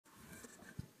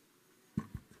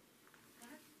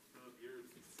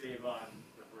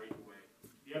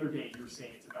other day you were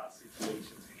saying it's about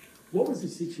situations. What was the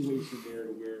situation there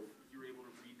to where you were able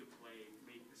to read the play,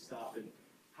 make the stop, and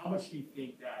how much do you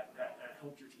think that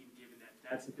helped your team, given that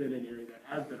that's been an area that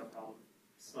has been a problem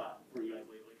spot for you guys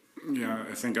lately? Yeah,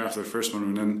 I think after the first one,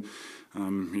 and then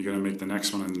you got to make the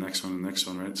next one and the next one and the next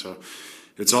one, right? So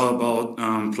it's all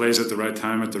about plays at the right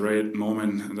time, at the right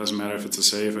moment. It doesn't matter if it's a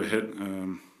save, a hit,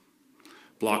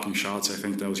 blocking shots. I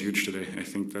think that was huge today. I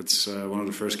think that's one of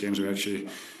the first games we actually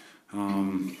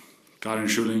got in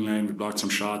shooting lane. We blocked some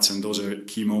shots, and those are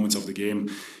key moments of the game.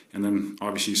 And then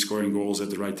obviously scoring goals at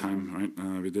the right time,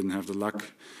 right? We didn't have the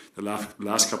luck the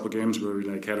last couple of games where we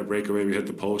had a breakaway, we hit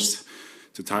the post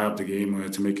to tie up the game,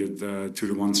 to make it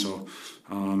 2-1. So,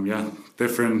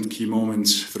 different key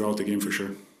moments throughout the game for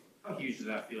sure. How huge does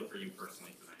that feel for you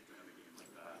personally tonight to have a game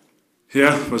like that?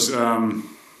 Yeah,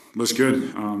 it was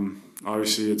good.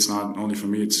 Obviously, it's not only for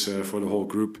me; it's for the whole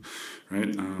group,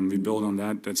 right? We build on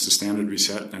that. That's the standard we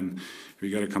set, and we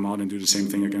got to come out and do the same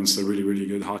thing against a really, really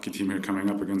good hockey team here coming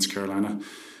up against Carolina.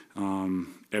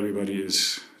 Everybody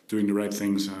is doing the right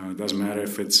things. It doesn't matter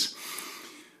if it's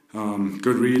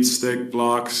good reads, stick,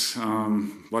 blocks,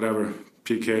 whatever,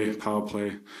 PK, power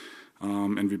play,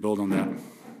 and we build on that.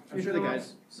 I'm sure the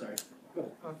guys, sorry.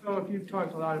 Philipp, you've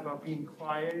talked a lot about being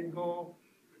quiet in goal,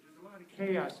 but there's a lot of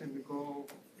chaos in the goal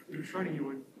in front of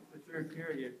you in the third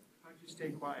period. How'd you stay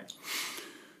quiet?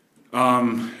 I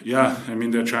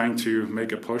mean, they're trying to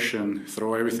make a push and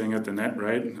throw everything at the net,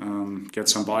 right? Get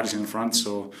some bodies in front,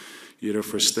 so either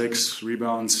for sticks,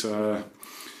 rebounds, and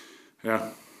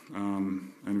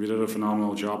we did a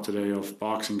phenomenal job today of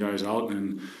boxing guys out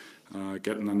and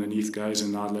getting underneath guys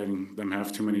and not letting them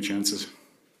have too many chances.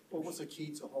 What was the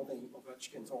key to holding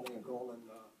Ovechkin's only a goal and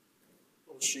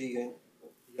Oshie and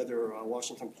the other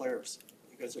Washington players?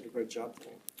 You guys did a great job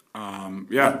today.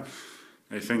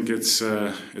 I think it's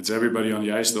everybody on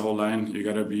the ice, the whole line. You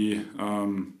got to be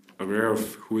aware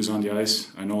of who is on the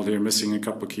ice. I know they're missing a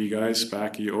couple key guys.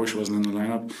 Backy, Osh wasn't in the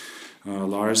lineup.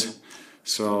 Lars.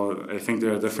 So I think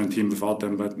they're a different team without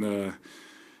them, but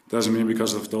doesn't mean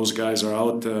because of those guys are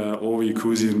out, Ovi,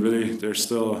 Kuzi, and Willie, they're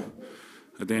still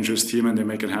a dangerous team and they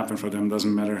make it happen for them.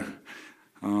 Doesn't matter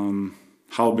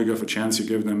how big of a chance you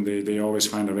give them, they always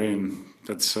find a way, and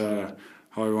that's how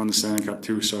we won the Stanley Cup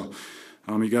too. So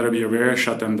you got to be aware,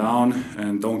 shut them down,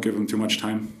 and don't give them too much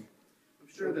time. I'm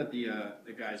sure that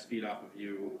the guys feed off of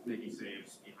you making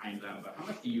saves behind them, but how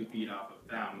much do you feed off of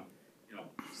them?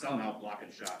 Selling out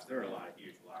blocking shots. There are a lot of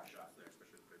huge block shots there,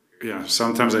 especially in the third period. Yeah,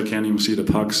 sometimes I can't even see the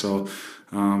puck, so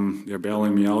they're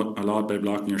bailing me out a lot by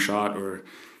blocking your shot or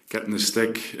getting the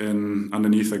stick in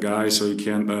underneath a guy so you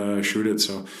can't shoot it.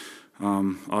 So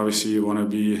obviously you want to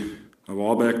be a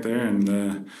wall back there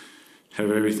and have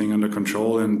everything under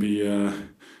control and be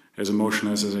as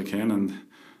emotionless as I can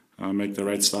and make the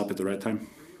right stop at the right time. From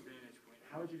your vantage point,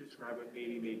 how would you describe what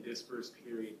maybe made this first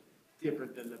period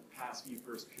different than the past few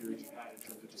first periods you've had in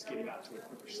terms of just getting out to a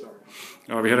quicker start?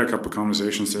 We had a couple of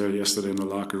conversations there yesterday in the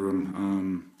locker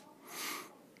room.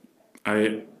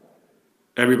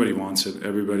 Everybody wants it.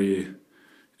 Everybody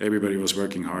was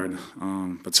working hard.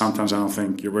 But sometimes I don't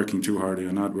think you're working too hard or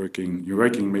you're not working. You're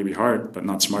working maybe hard, but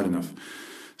not smart enough.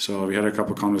 So we had a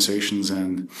couple of conversations,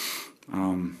 and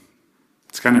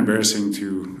it's kind of embarrassing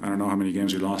to, I don't know how many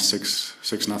games we lost,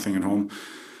 6-0 at home,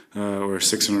 or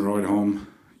 6 in a row at home.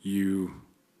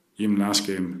 Even last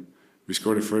game, we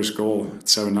scored the first goal at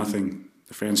 7-0.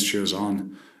 The fans cheers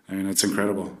on. I mean, it's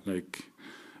incredible. Like,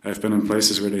 I've been in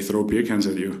places where they throw beer cans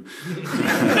at you.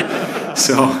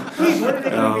 So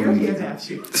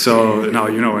no,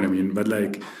 you know what I mean. But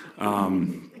like,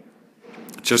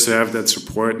 just to have that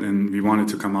support, and we wanted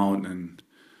to come out and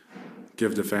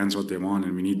give the fans what they want,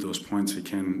 and we need those points. We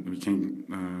can't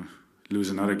lose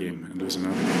another game.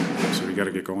 So we got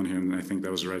to get going here, and I think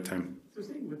that was the right time. So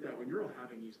staying with that, when you're all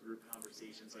having these group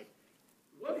conversations, like,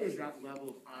 what is that level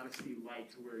of honesty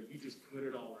like to where you just put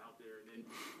it all out there? And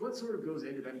then what sort of goes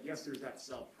into that? I mean, yes, there's that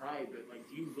self-pride, but like,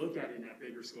 do you look at it in that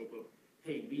bigger scope of,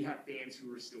 hey, we have fans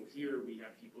who are still here, we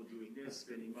have people doing this,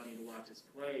 spending money to watch us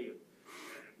play,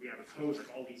 we have a coach, like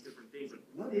all these different things. Like,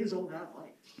 what is all that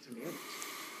like to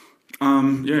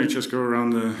manage? You just go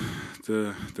around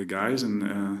the guys,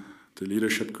 and the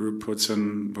leadership group puts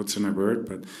in a word,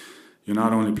 but you're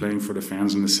not only playing for the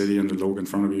fans in the city and the logo in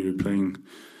front of you, you're playing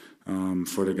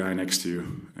for the guy next to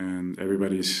you. And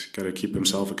everybody's got to keep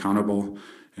himself accountable,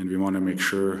 and we want to make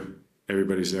sure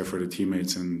everybody's there for the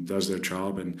teammates and does their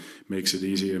job and makes it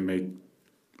easy and make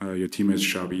your teammates'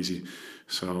 job easy.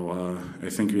 So I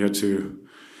think we had to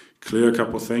clear a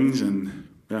couple things, and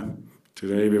yeah,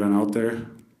 today we went out there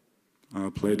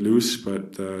played loose,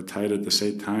 but tight at the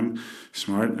same time,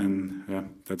 smart, and yeah,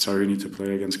 that's how you need to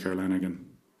play against Carolina again.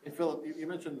 Hey, Philip, you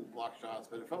mentioned block shots,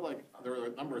 but it felt like there were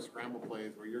a number of scramble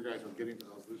plays where your guys were getting to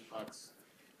those loose pucks.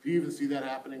 Do you even see that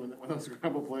happening when those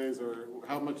scramble plays, or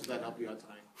how much does that help you out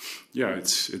tonight? Yeah,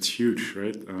 it's huge,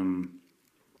 right?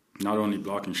 Not only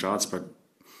blocking shots, but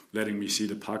letting me see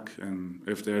the puck, and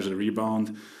if there's a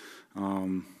rebound,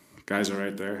 guys are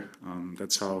right there.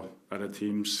 That's how other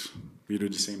teams, we do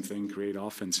the same thing, create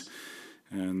offense.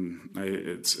 And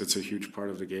it's a huge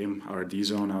part of the game, our D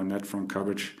zone, our net front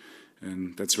coverage,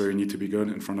 and that's where you need to be good,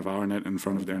 in front of our net, in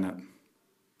front of their net.